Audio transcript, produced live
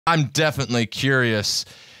I'm definitely curious.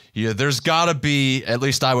 Yeah, there's got to be, at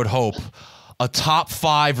least I would hope, a top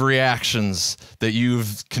 5 reactions that you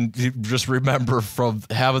just remember from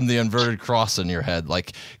having the inverted cross in your head,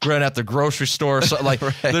 like Gren at the grocery store. So, like,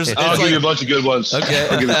 Right. I'll give you a bunch of good ones. Okay,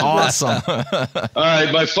 awesome. All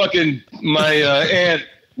right, my aunt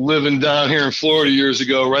living down here in Florida years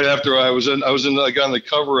ago. Right after I was like on the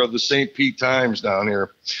cover of the St. Pete Times down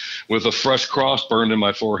here, with a fresh cross burned in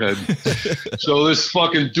my forehead. So this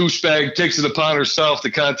fucking douchebag takes it upon herself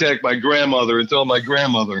to contact my grandmother and tell my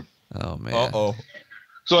grandmother. Oh, man. Uh-oh.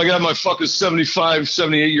 So I got my fucking 75,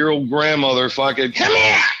 78-year-old grandmother fucking, come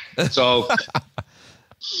here! So,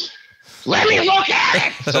 let me look at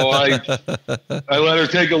it! So I let her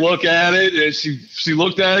take a look at it, and she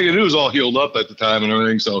looked at it, and it was all healed up at the time and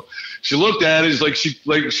everything. So she looked at it, it's like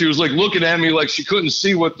she was like looking at me like she couldn't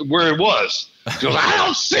see where it was. She goes, I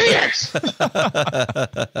don't see it!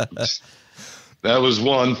 That was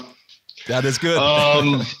one. That is good.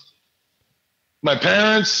 My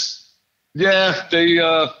parents... Yeah,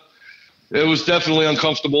 it was definitely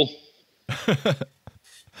uncomfortable.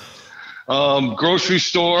 Grocery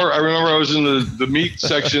store. I remember I was in the meat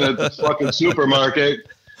section at the fucking supermarket,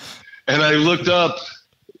 and I looked up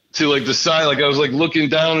to like the side, like I was like looking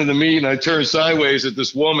down in the meat, and I turned sideways at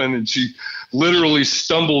this woman, and she literally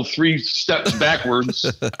stumbled 3 steps backwards.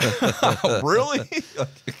 Really?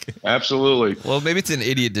 Absolutely. Well, maybe it's an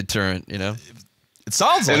idiot deterrent, you know? It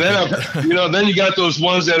sounds like and then then you got those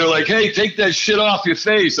ones that are like, hey, take that shit off your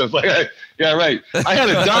face. I was like, yeah, right. I had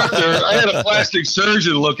a doctor, I had a plastic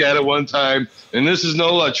surgeon look at it one time, and this is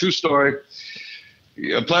no true story.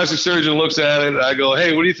 A plastic surgeon looks at it, I go,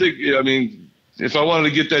 hey, what do you think? I mean, if I wanted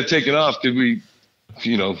to get that taken off, could we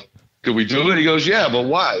do it? He goes, yeah, but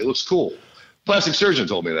why? It looks cool. Plastic surgeon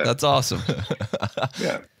told me that. That's awesome.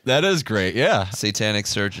 Yeah. that is great. Yeah. Satanic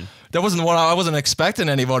surgeon. That wasn't what I wasn't expecting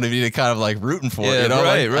anybody to be kind of like rooting for. Yeah, You know,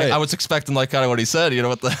 right, like, right. I was expecting like kind of what he said. You know,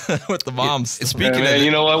 with the moms. Speaking Man, of,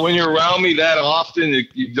 you know what? When you're around me that often,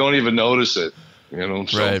 you don't even notice it. You know.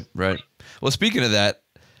 So. Right. Well, speaking of that,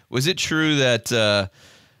 was it true that I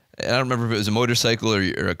don't remember if it was a motorcycle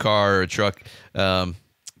or a car or a truck,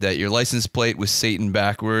 that your license plate was Satan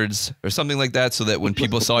backwards or something like that, so that when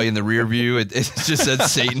people saw you in the rear view, it just said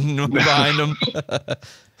Satan behind them?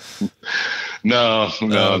 No,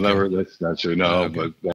 okay. never. That's not true. No, Okay. but